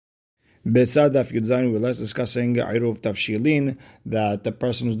Betzad Daf Yud Zayin, we're less discussing Iruv Tafshilin, that the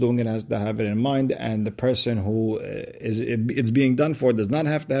person who's doing it has to have it in mind, and the person who it's being done for does not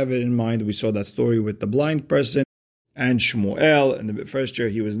have to have it in mind. We saw that story with the blind person and Shmuel. In the first year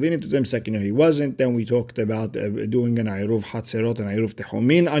he was leaning to them, second year he wasn't. Then we talked about doing an Iruv Hatzerot and Iruv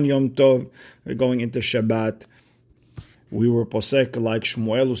Tehumin on Yom Tov, going into Shabbat. We were posek like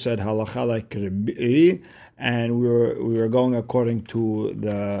Shmuel, who said halacha like Rabbi, and we were going according to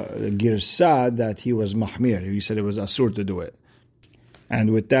the Girsah that he was mahmir. He said it was asur to do it.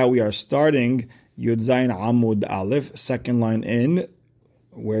 And with that, we are starting Yud Zayin Amud Aleph, second line in,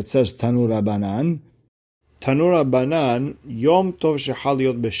 where it says Tanur Rabbanan. Tanur Rabbanan, Yom Tov shechal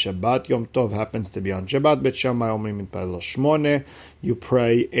liot b'Shabbat. Yom Tov happens to be on Shabbat. Bet Shammai omrim mitpalel shmone. You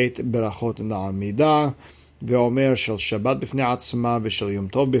pray 8 berachot in the Amidah. Ve'omer shel Shabbat b'fnei atzma v'shel Yom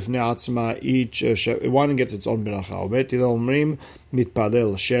Tov b'fnei atzma. Each one gets its own beracha. Ubet hillel omrim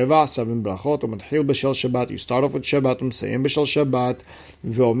mitpalel sheva 7 berachot. U'matchil b'shel Shabbat. You start off with Shabbat. U'msayim b'shel Shabbat.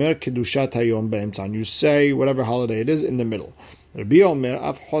 Ve'omer kedushat hayom be'emtza. You say whatever holiday it is in the middle. Rabbi Omer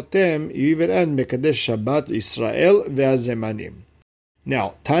af chotem. You even end mekadesh Shabbat Yisrael ve'azemanim.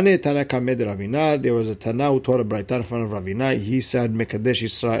 Now, Tane Kamed Ravina, there was a Tana who taught a Braita in front of Ravina. He said, Mekadesh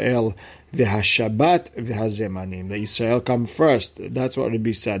Yisrael v'hashabat v'hazemanim. The Israel come first. That's what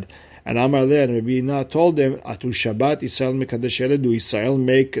Rabbi said. And Amar Leh and Ravina told him, Atu Shabbat Yisrael Mekadesh Ele. Do Israel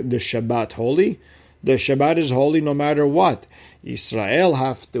make the Shabbat holy? The Shabbat is holy no matter what. Israel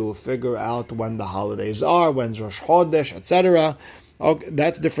have to figure out when the holidays are, when's Rosh Chodesh, etc. Okay,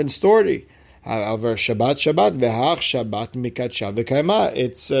 that's a different story. However, Shabbat, v'hach Shabbat mikadsha v'kaima.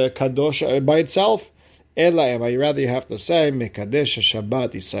 It's kadosh by itself. Ela, you rather have to say mikadesh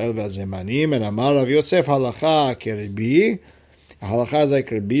Shabbat Yisrael v'azemanim. And Amar Rav Yosef halacha keribi. Halacha is like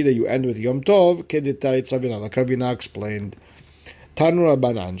Rabbi that you end with Yom Tov. Keditarit Ravina, like Ravina explained. Tanu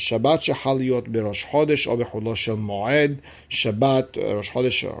Rabbanan, Shabbat shechal liot b'Rosh Chodesh or b'chulo shel Moed. Shabbat Rosh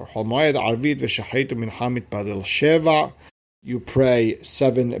Chodesh or Chol Moed Arvit v'shachrit u'mincha mitpadel sheva. You pray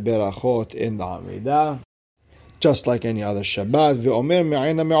 7 berachot in the Amidah, just like any other Shabbat. Ve'omer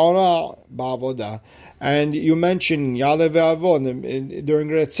me'ina me'ora ba'avodah. And you mention Yale ve'avon during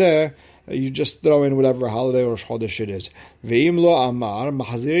Retzeh. You just throw in whatever holiday or Chodesh it is. Ve'im lo amar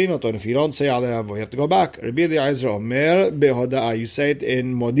machazirin oto. And if you don't say Yale ve'avon, you have to go back. Rabbi Eliezer Omer be'hoda'ah. You say it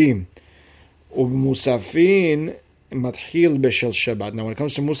in Modim. U'musafin matchil b'shel Shabbat. Now, when it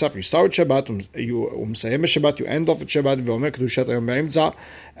comes to Musaf, you start with Shabbat, you umsayim b'Shabbat, you end off with Shabbat, v'omer kedushat hayom be'emtza,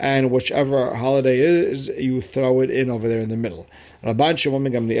 and whichever holiday is, you throw it in over there in the middle. Rabban Shimon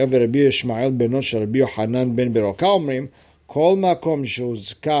ben Gamliel v'Rabbi Yishmael beno shel Rabbi Yochanan ben Beroka omrim, kol makom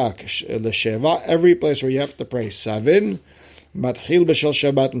shuzkak l'sheva, every place where you have to pray 7, matchil b'shel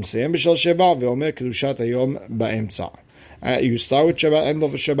Shabbat, umsayim b'shel Sheva, v'omer kedushat hayom be'emtza. You start with Shabbat, end of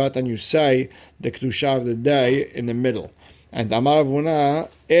Shabbat, and you say the Kedusha of the day in the middle. And Amar Avuna,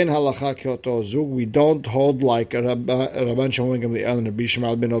 in halacha kyoto zug, we don't hold like Rabban Shimon ben Gamliel and Rabbi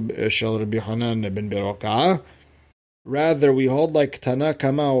Yishmael ben Shel Rabbi Hanan ben Beroka. Rather, we hold like Tana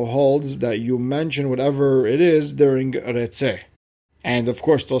Kama, who holds that you mention whatever it is during Retzeh. And of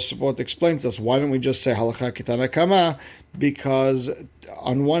course, Tosafot explains us, why don't we just say halacha kitana kama? Because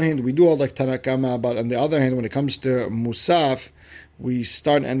on one hand, we do hold like Tana Kama, but on the other hand, when it comes to Musaf, we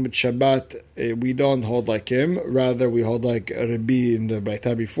start and end with Shabbat. We don't hold like him. Rather, we hold like Rabbi in the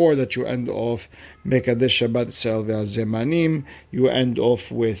Braita before, that you end off Mekadesh Shabbat Yisrael ve'azemanim. You end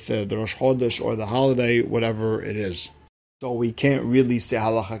off with the Rosh Chodesh or the holiday, whatever it is. So we can't really say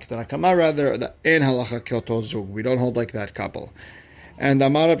halacha kitana kama. Rather, in halacha kyoto zug, we don't hold like that couple. And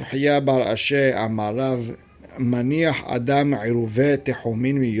Amarav Hiya bar Ashe Amarav Maniach Adam Iruve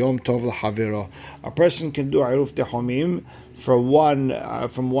Tehumin Yom Tov L'Haviro. A person can do Iruv Tehumim from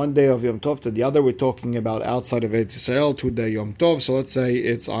one day of Yom Tov to the other. We're talking about outside of Eretz Yisrael, 2-day Yom Tov. So let's say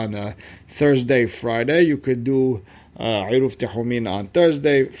it's on a Thursday, Friday. You could do Iruv Tehumin on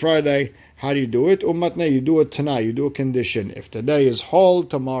Thursday, Friday. How do you do it? Ummatne, you do it tonight. You do a condition. If today is Hol,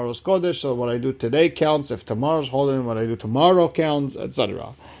 tomorrow's Kodesh. So what I do today counts. If tomorrow's Hol, then what I do tomorrow counts,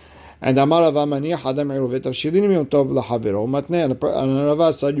 etc. And Amar Rava Maniach Adam Iruv Tavshilin Yom Tov L'Haviro. Ummatne, and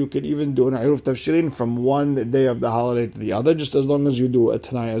Rava said you could even do an Iruv Tavshilin from one day of the holiday to the other, just as long as you do it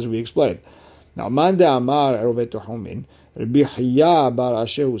tonight, as we explained. Now, Mande Amar Iruv Tehumin. Rabbi Hiya bar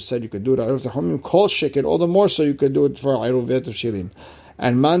Asher, who said you could do it Iruv Tehumim, Kol Sheket, all the more so you could do it for Iruv Tavshilin.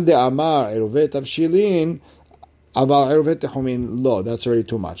 And Mande Amar Iruv Tavshilin, Aval Iruv Tehumin lo. That's already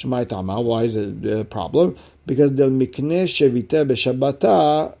too much. My Tama, why is it a problem? Because del Mikneh Sheviteh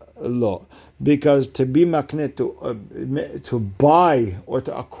B'Shabbata lo. Because to be makneh, to buy or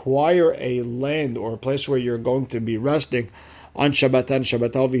to acquire a land or a place where you're going to be resting On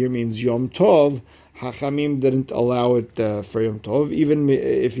Shabbat over here means Yom Tov. Hachamim didn't allow it for Yom Tov, even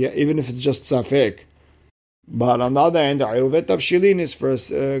if it's just Safek. But on the other hand, the Eruv Tavshilin is for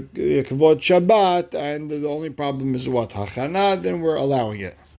Kvod Shabbat, and the only problem is what? Hachana, then we're allowing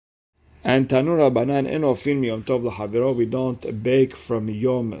it. And Tanur Rabbanan Enofin Yom Tov L'Haviro, we don't bake from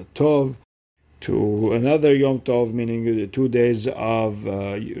Yom Tov to another Yom Tov, meaning the 2 days of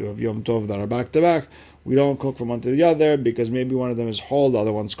Yom Tov that are back to back. We don't cook from one to the other because maybe one of them is Hol, the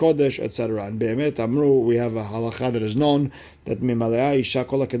other one's Kodesh, etc. And Be'emet Amru, we have a halacha that is known that Mimalea Isha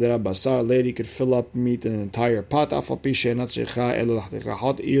Kol HaKedera Basar, a lady could fill up meat in an entire pot, Afal Pi She'ena Tzricha Elo L'Chatzicha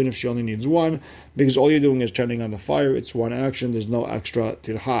Hot, even if she only needs one, because all you're doing is turning on the fire. It's one action, there's no extra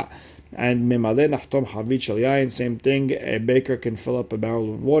tirha. And Mimale Nachtom Havit Shel Yain, same thing. A baker can fill up a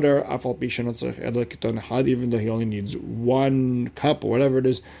barrel with water, Afal Pi She'ena Tzrich Elo Kiton Had, even though he only needs 1 cup or whatever it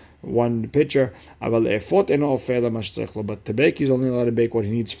is, 1 pitcher. But to bake, he's only allowed to bake what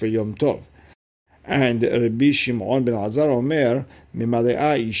he needs for Yom Tov. And Rabbi Shimon ben Azar Omer,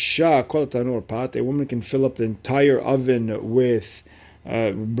 Mimalea Isha Kol Tanur Pat, a woman can fill up the entire oven with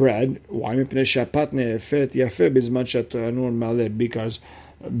bread. Because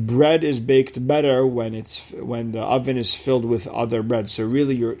bread is baked better when the oven is filled with other bread. So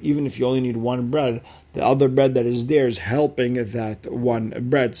really, even if you only need 1 bread, the other bread that is there is helping that 1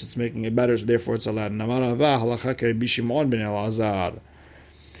 bread, so it's making it better. So therefore, it's allowed. When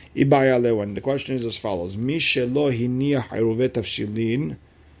the question is as follows: a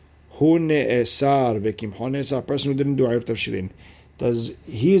person who didn't do Eruv Tavshilin,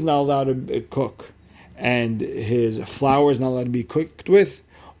 he's not allowed to cook, and his flour is not allowed to be cooked with.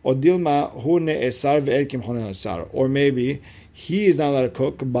 Or maybe he is not allowed to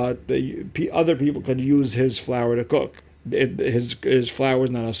cook, but other people could use his flour to cook. His flour is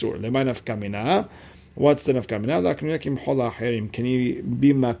not asur. They might have kamina. What's the nafkamina? Can he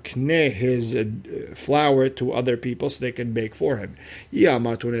be makne his flour to other people so they can bake for him? If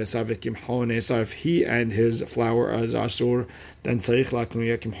he and his flour is asur, then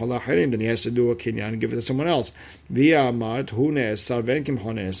then he has to do a kinyan and give it to someone else.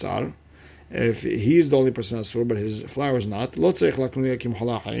 If he's the only person asur, but his flour is not,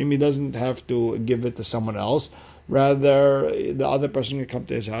 he doesn't have to give it to someone else. Rather, the other person can come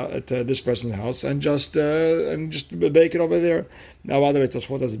to his house, to this person's house, and just bake it over there. Now, by the way,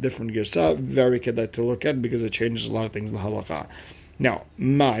 Tosfot has a different girsa, very kedai to look at because it changes a lot of things in the halacha. Now,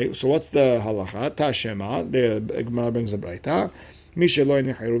 so what's the halacha? Tashema, the Gemara brings a braita.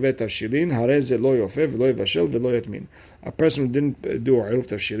 A person who didn't do Eruv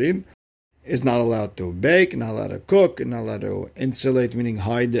Tavshilin is not allowed to bake, not allowed to cook, not allowed to insulate, meaning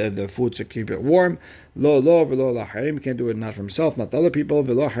hide the food to keep it warm. Can't do it not for himself, not other people. And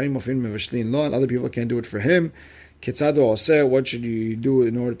other people can't do it for him. What should you do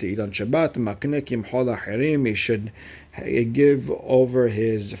in order to eat on Shabbat? He should give over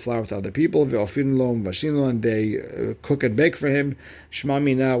his flour to other people, and they cook and bake for him.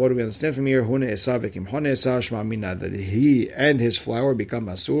 Shmamina, what do we understand from here? That he and his flour become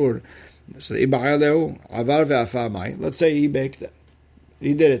asur. So let's say he baked it.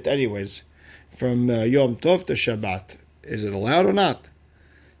 He did it anyways. From Yom Tov to Shabbat. Is it allowed or not?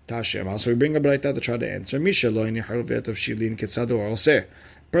 Tashem. So we bring a braita to try to answer.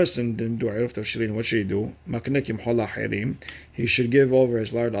 Person didn't do Eruv Tavshilin, what should he do? He should give over his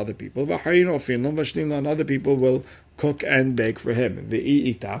flour to other people. And other people will cook and bake for him.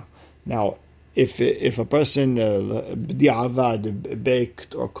 Now, if a person di'avad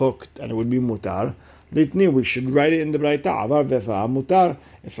baked or cooked and it would be mutar, we should write it in the braita. Avar vefa mutar.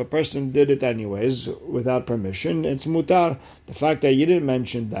 If a person did it anyways without permission, it's mutar. The fact that you didn't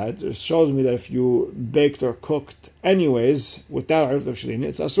mention that shows me that if you baked or cooked anyways without Eruv Tavshilin,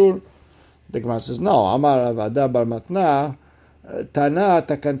 it's asur. The Gemara says no. Amar Avada bar Matna Tana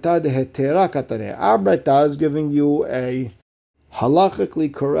takanta dehetera katane. Our braita is giving you a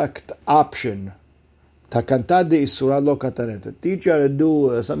halachically correct option. Takanta de isura lo katane. To teach you how to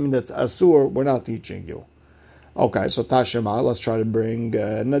do something that's asur, we're not teaching you. Okay, so Tashema, let's try to bring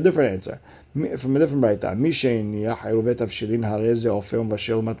a different answer. From a different braita.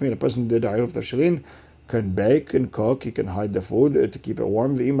 A person did Eruv Tavshilin, can bake and cook, he can hide the food to keep it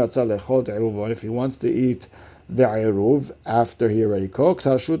warm. If he wants to eat the Eruv after he already cooked,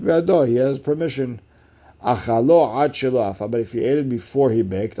 he has permission. But if he ate it before he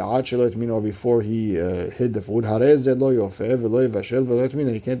baked, or before he hid the food,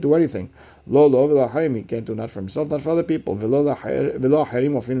 then he can't do anything. He can't do not for himself, not for other people. And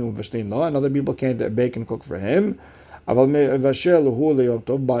other people can't bake and cook for him. But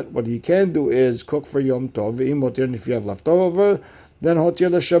what he can do is cook for Yom Tov. And if you have leftover, then hotir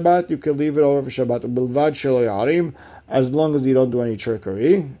Shabbat, you can leave it over for Shabbat. As long as you don't do any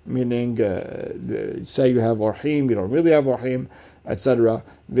trickery, meaning say you have orhim, you don't really have orhim, etc.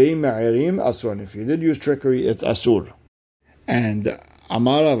 If you did use trickery, it's asur. And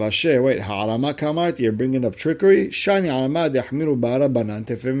Amar Rav Asher, wait, ha'arama kamart, you're bringing up trickery? Shani arama dehmiru bara banan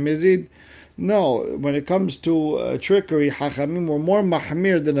tefim mizid. No, when it comes to trickery, Hachamim were more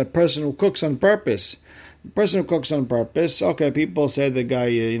mahmir than a person who cooks on purpose. The person who cooks on purpose, okay, people say the guy,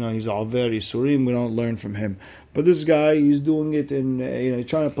 he's all very surim, we don't learn from him. But this guy, he's doing it in,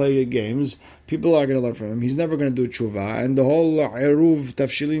 trying to play games. People are going to learn from him. He's never going to do tshuva. And the whole eruv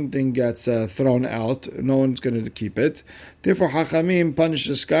tafshilin thing gets thrown out. No one's going to keep it. Therefore, Hachamim punish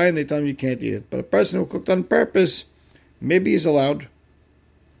this guy and they tell him you can't eat it. But a person who cooked on purpose, maybe he's allowed.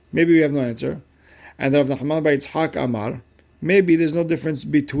 Maybe we have no answer. And Rav Nachman bar Yitzhak Amar, maybe there's no difference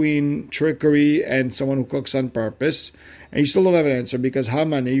between trickery and someone who cooks on purpose. And you still don't have an answer because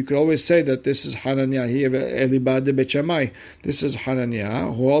Hamani, you could always say that this is Hananiah, Elibad Bet Shammai. This is Hananiah,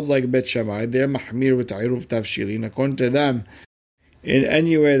 who holds like Bet Shammai. They're mahmir with Iruf Tavshilin. According to them, in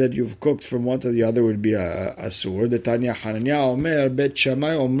any way that you've cooked from one to the other would be a asur. The Tanya Hananiah Omer Bet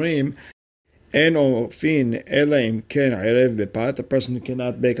Shammai Omrim, En ofin elaim ken irev bepat. A person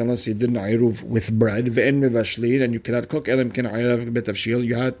cannot bake unless he did an iruv with bread. Ve'en mevashlin, and you cannot cook elam ken irev betavshil.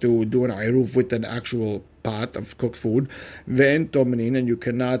 You have to do an iruv with an actual pot of cooked food. Ve'en tomenin, and you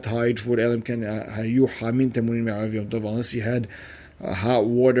cannot hide food elam ken hayu hamin temunin me'arev yom tov, unless you had hot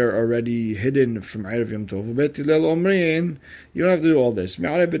water already hidden from Erev Yom Tov. Bet Hillel Omrin, you don't have to do all this.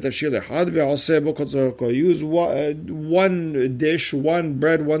 Use one dish, one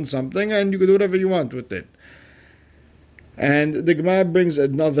bread, one something, and you can do whatever you want with it. And the Gemara brings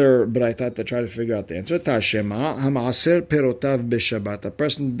another braita to try to figure out the answer. Tashema hamaaser perotav b'Shabbat. A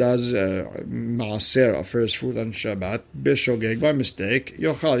person does maaser, a first fruit on Shabbat, b'shogeg, by mistake.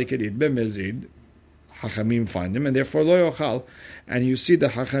 Yochal, he could eat b'mezid. Hachamim find him, and therefore lo yochal. And you see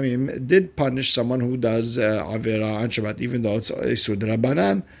that Hachamim did punish someone who does avera on Shabbat, even though it's isur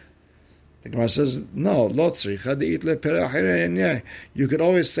d'Rabbanan. The Gemara says, no, lo tzricha de'it le'pereh. You could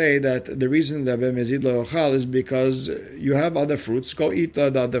always say that the reason that b'mezid lo yochal is because you have other fruits. Go eat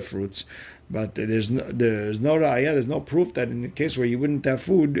the other fruits. But there's no raya, there's no proof that in the case where you wouldn't have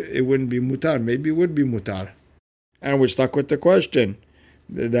food, it wouldn't be mutar. Maybe it would be mutar. And we're stuck with the question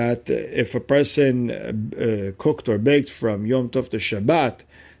that if a person cooked or baked from Yom Tov to Shabbat,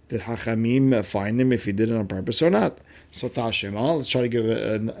 did Hachamim find him if he did it on purpose or not? So Tashema, let's try to give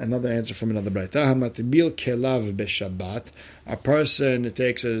another answer from another braita. Hamatbil kelav b'Shabbat. A person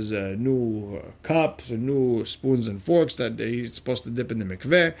takes his new cups, new spoons and forks that he's supposed to dip in the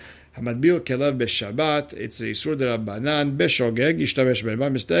mikveh. Hamatbil kelav b'Shabbat. It's a yisur d'Rabbanan b'shogeg yishtamesh ben. By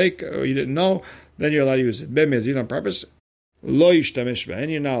mistake, or you didn't know, then you're allowed to use it. B'mezid on purpose. Lo yishtamesh ben,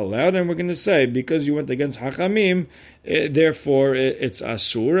 you're not allowed, and we're going to say because you went against Hachamim, therefore it's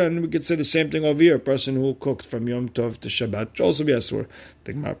asur, and we could say the same thing over here. A person who cooked from Yom Tov to Shabbat should also be asur.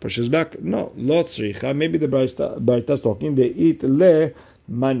 The Gemara pushes back. No, lo tzricha. Maybe the Braita is talking. They eat le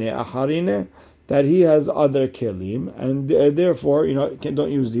mane acharine, that he has other kelim, and therefore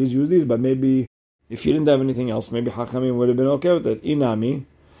don't use these. Use these, but maybe if you didn't have anything else, maybe Hachamim would have been okay with it. Inami.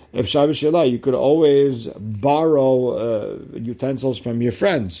 If Shabbos Shelah, you could always borrow utensils from your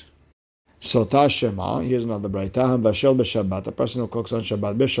friends. So Tashema, here's another braita. Vashel b'Shabbat, a person who cooks on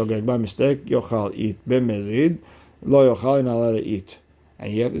Shabbat b'shogeg by mistake, yochal eat b'mezid, lo yochal, you're not allowed to eat.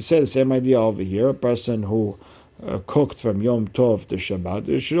 And you have to say the same idea over here. A person who cooked from Yom Tov to Shabbat,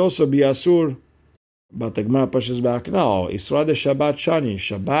 it should also be asur. But the Gemara pushes back. No, Isra de Shabbat Shani.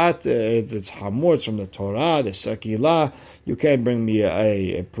 Shabbat, it's hamur, it's from the Torah, the Sekilah. You can't bring me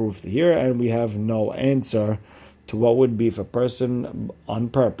a proof here, and we have no answer to what would be if a person on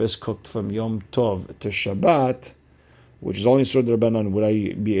purpose cooked from Yom Tov to Shabbat, which is only Surah Rabbanan, would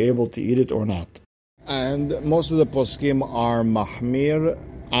I be able to eat it or not? And most of the poskim are mahmir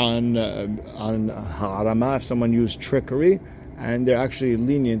on harama if someone used trickery, and they're actually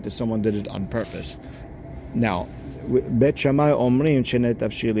lenient if someone did it on purpose. Now, Bet Shammai Omrim Shenet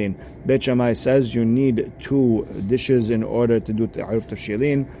Tavshilin. Bet Shammai says you need 2 dishes in order to do Ta'aruf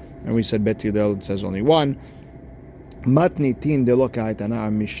Tavshilin, and we said Bet Hillel says only 1. Matnitin de lo ka'itana.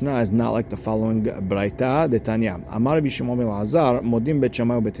 Our Mishnah is not like the following Braita de Tanya. Amar Bishimon ben Lazar Modim Bet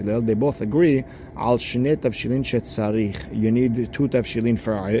Shammai Bet Hillel. They both agree al Shenet Tavshilin shetzarich. You need 2 Tavshilin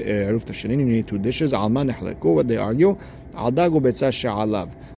for Ta'aruf Tavshilin. You need 2 dishes. Alma nehleku. What they argue? Al dagu betza she'alav.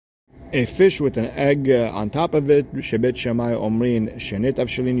 A fish with an egg on top of it, Shebet Shammai Omrin Shenit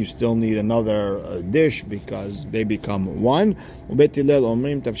Tavshilin, you still need another dish because they become one. Ubet Hillel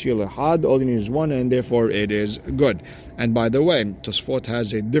Omrim Tavshil Echad, all you need is one, and therefore it is good. And by the way, Tosfot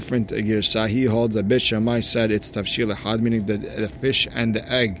has a different girsah. He holds that Bet Shammai said it's Tavshil Echad, meaning that the fish and the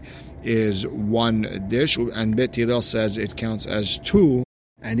egg is one dish, and Bet Hillel says it counts as two.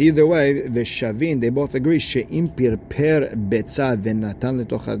 And either way, the Shavin, they both agree, she'im pirper betza v'natan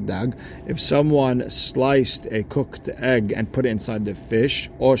letoch hadag, if someone sliced a cooked egg and put it inside the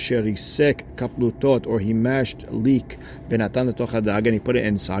fish, or she'risek kaplutot, or he mashed leek v'natan letoch hadag, and he put it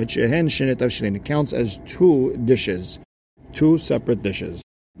inside, shehen shenet avshilin, it counts as two dishes, two separate dishes.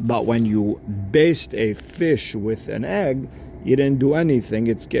 But when you baste a fish with an egg, you didn't do anything,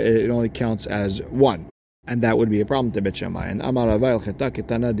 it only counts as one. And that would be a problem to Bet Shammai. And Amar Rava el Cheta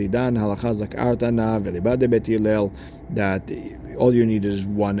Ketana Didan Halacha Zakartana Velibade Bet Hillel, that all you need is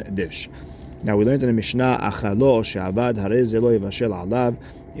one dish. Now we learned in the Mishnah, Achalo She'avad Harei Ze Lo Yivashel Alav,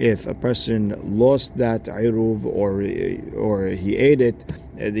 if a person lost that iruv or he ate it,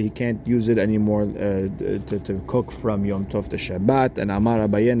 he can't use it anymore to cook from Yom Tov to Shabbat. And Amar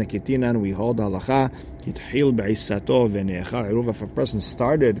Abaye Nekitinan, we hold halacha Hitchil Be'isato V'necha iruv. If a person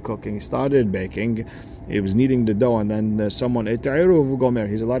started cooking, started baking, he was kneading the dough, and then someone ate the iruv gomer,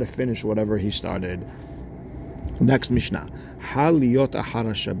 he's allowed to finish whatever he started. Next Mishnah. Haliyot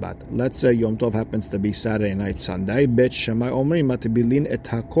Ahara Shabbat. Let's say Yom Tov happens to be Saturday night, Sunday. Bet Shammai Omrim Matibilin et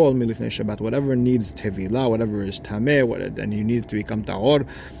Hakol Milifnei Shabbat. Whatever needs tevilah, whatever is tameh, and you need it to become tahor,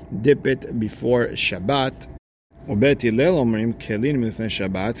 dip it before Shabbat. Ubet Hillel Omrim Kelim Milifnei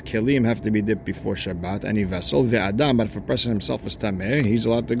Shabbat. Kelim have to be dipped before Shabbat. Any vessel ve'adam. But if a person himself is tameh, he's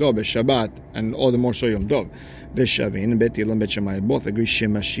allowed to go Shabbat, and all the more so Yom Tov. Veshavin, Bet Hillel, Bet Shammai both agree.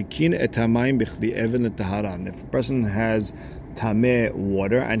 Shemashikin et hamayim b'chli even letaharan. If a person has tameh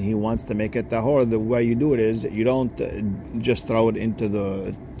water and he wants to make it tahor, the way you do it is you don't just throw it into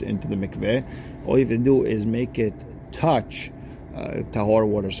the mikveh. All you have to do is make it touch tahor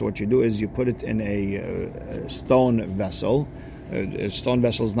water. So what you do is you put it in a stone vessel. A stone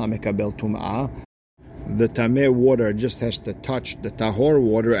vessel is not mekabel tum'ah. The tameh water just has to touch the tahor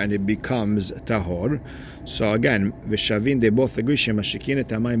water and it becomes tahor. So again, v'shavin, they both agree, shemashikin et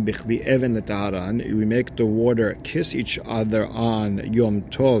hamayim b'chli even letaharan. We make the water kiss each other on Yom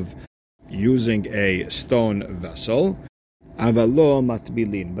Tov using a stone vessel. Avalo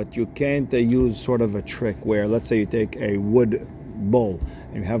matbilin, but you can't use sort of a trick where, let's say you take a wood bowl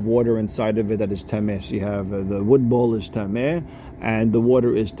and you have water inside of it that is tameh. So you have the wood bowl is tameh and the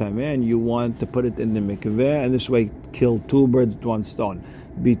water is tameh, and you want to put it in the mikveh, and this way kill two birds with one stone.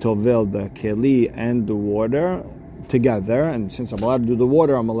 Bitovel, the keli and the water together, and since I'm allowed to do the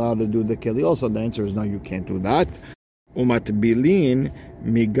water, I'm allowed to do the keli also. The answer is no, you can't do that. Umatbilin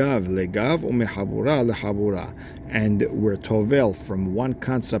migav legav umehabura lehabura, and we're tovel from one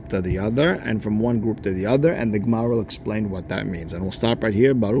concept to the other and from one group to the other, and the Gemara will explain what that means. And we'll stop right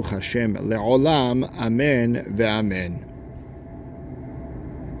here. Baruch Hashem le'olam, amen ve'amen.